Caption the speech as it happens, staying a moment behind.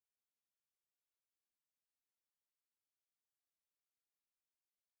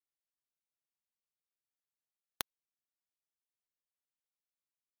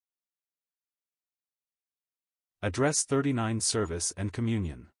Address 39 Service and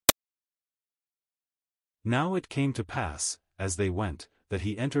Communion. Now it came to pass, as they went, that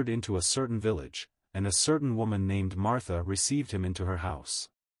he entered into a certain village, and a certain woman named Martha received him into her house.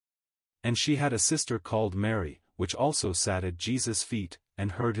 And she had a sister called Mary, which also sat at Jesus' feet,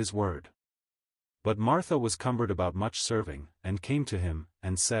 and heard his word. But Martha was cumbered about much serving, and came to him,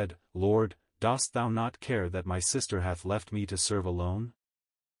 and said, Lord, dost thou not care that my sister hath left me to serve alone?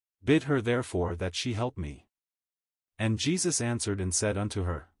 Bid her therefore that she help me. And Jesus answered and said unto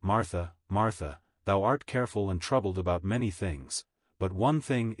her, Martha, Martha, thou art careful and troubled about many things, but one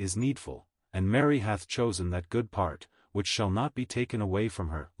thing is needful, and Mary hath chosen that good part, which shall not be taken away from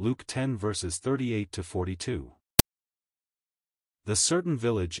her. Luke 10 verses 38-42. The certain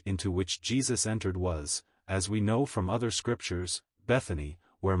village into which Jesus entered was, as we know from other scriptures, Bethany,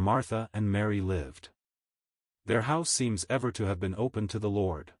 where Martha and Mary lived. Their house seems ever to have been open to the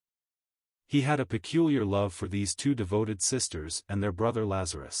Lord. He had a peculiar love for these two devoted sisters and their brother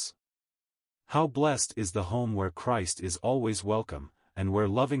Lazarus. How blessed is the home where Christ is always welcome, and where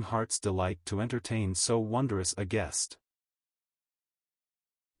loving hearts delight to entertain so wondrous a guest.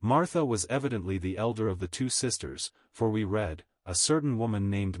 Martha was evidently the elder of the two sisters, for we read, a certain woman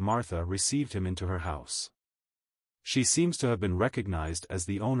named Martha received him into her house. She seems to have been recognized as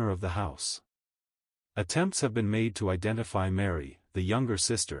the owner of the house. Attempts have been made to identify Mary, the younger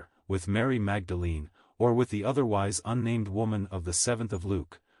sister, with Mary Magdalene, or with the otherwise unnamed woman of the 7th of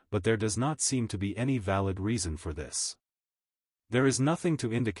Luke, but there does not seem to be any valid reason for this. There is nothing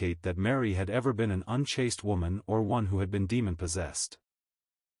to indicate that Mary had ever been an unchaste woman or one who had been demon-possessed.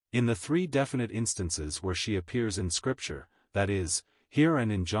 In the three definite instances where she appears in Scripture, that is, here and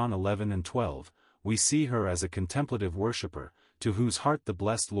in John 11 and 12, we see her as a contemplative worshipper, to whose heart the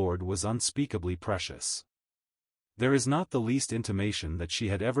blessed Lord was unspeakably precious. There is not the least intimation that she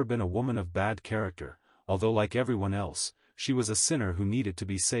had ever been a woman of bad character, although like everyone else, she was a sinner who needed to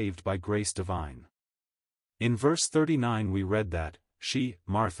be saved by grace divine. In verse 39 we read that, she,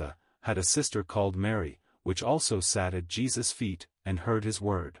 Martha, had a sister called Mary, which also sat at Jesus' feet, and heard his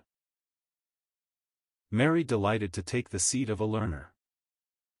word. Mary delighted to take the seat of a learner.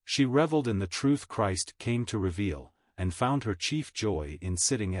 She reveled in the truth Christ came to reveal, and found her chief joy in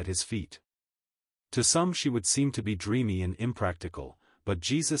sitting at his feet. To some she would seem to be dreamy and impractical, but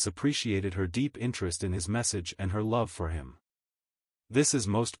Jesus appreciated her deep interest in his message and her love for him. This is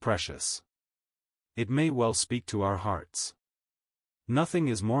most precious. It may well speak to our hearts. Nothing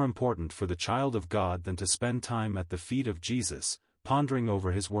is more important for the child of God than to spend time at the feet of Jesus, pondering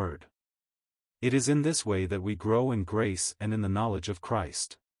over his word. It is in this way that we grow in grace and in the knowledge of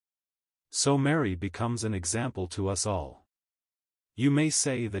Christ. So Mary becomes an example to us all. You may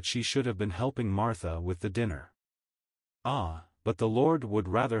say that she should have been helping Martha with the dinner. But the Lord would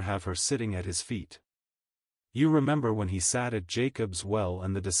rather have her sitting at his feet. You remember when he sat at Jacob's well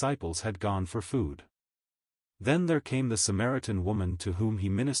and the disciples had gone for food. Then there came the Samaritan woman to whom he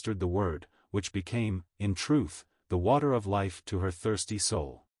ministered the word, which became, in truth, the water of life to her thirsty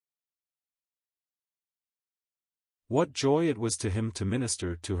soul. What joy it was to him to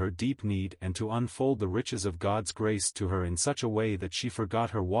minister to her deep need and to unfold the riches of God's grace to her in such a way that she forgot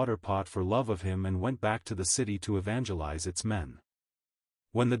her water pot for love of him and went back to the city to evangelize its men.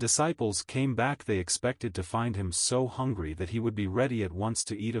 When the disciples came back they expected to find him so hungry that he would be ready at once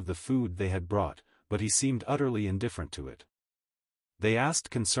to eat of the food they had brought, but he seemed utterly indifferent to it. They asked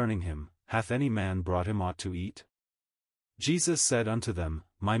concerning him, Hath any man brought him aught to eat? Jesus said unto them,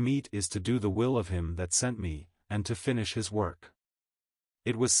 My meat is to do the will of him that sent me, and to finish his work.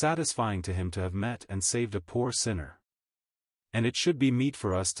 It was satisfying to him to have met and saved a poor sinner. And it should be meet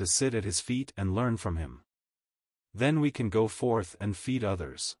for us to sit at his feet and learn from him. Then we can go forth and feed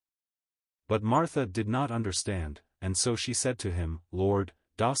others. But Martha did not understand, and so she said to him, Lord,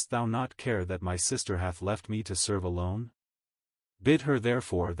 dost thou not care that my sister hath left me to serve alone? Bid her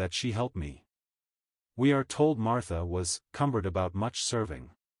therefore that she help me. We are told Martha was cumbered about much serving.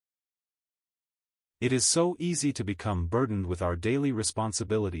 It is so easy to become burdened with our daily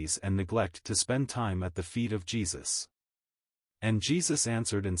responsibilities and neglect to spend time at the feet of Jesus. And Jesus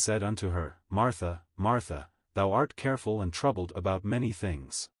answered and said unto her, Martha, Martha, thou art careful and troubled about many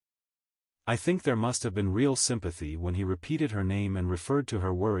things. I think there must have been real sympathy when he repeated her name and referred to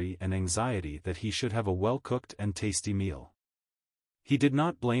her worry and anxiety that he should have a well-cooked and tasty meal. He did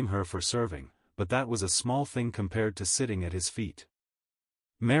not blame her for serving, but that was a small thing compared to sitting at his feet.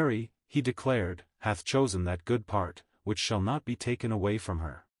 Mary, he declared, hath chosen that good part, which shall not be taken away from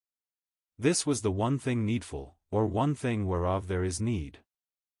her. This was the one thing needful, or one thing whereof there is need.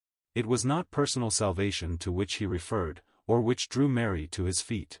 It was not personal salvation to which he referred, or which drew Mary to his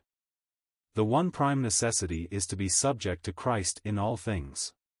feet. The one prime necessity is to be subject to Christ in all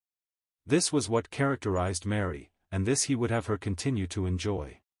things. This was what characterized Mary, and this he would have her continue to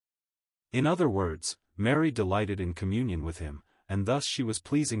enjoy. In other words, Mary delighted in communion with him, and thus she was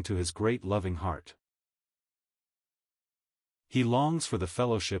pleasing to his great loving heart. He longs for the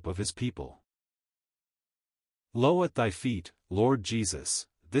fellowship of his people. Lo, at thy feet, Lord Jesus,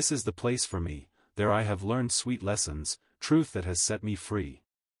 this is the place for me, there I have learned sweet lessons, truth that has set me free.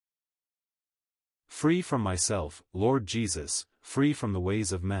 Free from myself, Lord Jesus, free from the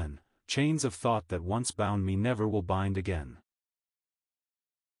ways of men, chains of thought that once bound me never will bind again.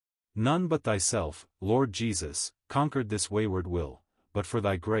 None but thyself, Lord Jesus, conquered this wayward will, but for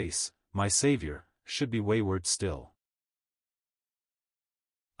thy grace, my Saviour, should be wayward still.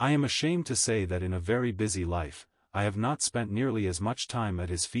 I am ashamed to say that in a very busy life, I have not spent nearly as much time at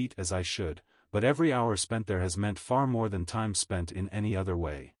his feet as I should, but every hour spent there has meant far more than time spent in any other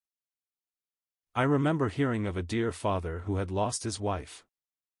way. I remember hearing of a dear father who had lost his wife.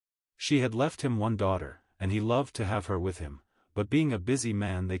 She had left him one daughter, and he loved to have her with him, but being a busy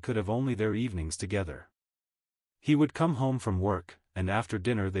man they could have only their evenings together. He would come home from work, and after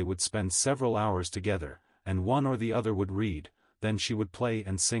dinner they would spend several hours together, and one or the other would read, then she would play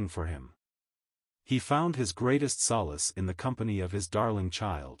and sing for him. He found his greatest solace in the company of his darling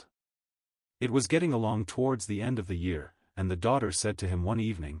child. It was getting along towards the end of the year, and the daughter said to him one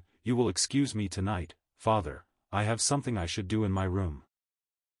evening, "You will excuse me tonight, father, I have something I should do in my room."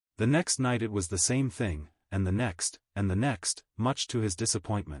 The next night it was the same thing, and the next, much to his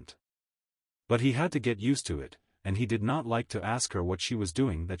disappointment. But he had to get used to it, and he did not like to ask her what she was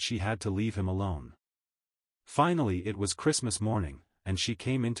doing that she had to leave him alone. Finally it was Christmas morning, and she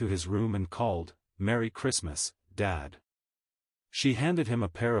came into his room and called, "Merry Christmas, Dad." She handed him a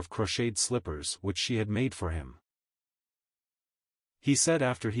pair of crocheted slippers which she had made for him. He said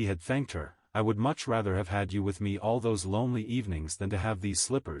after he had thanked her, "I would much rather have had you with me all those lonely evenings than to have these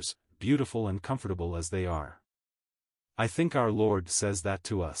slippers, beautiful and comfortable as they are." I think our Lord says that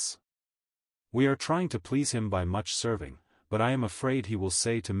to us. We are trying to please him by much serving, but I am afraid he will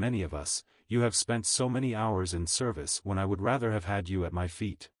say to many of us, "You have spent so many hours in service when I would rather have had you at my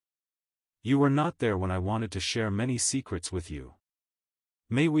feet. You were not there when I wanted to share many secrets with you."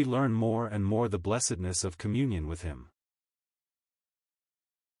 May we learn more and more the blessedness of communion with him.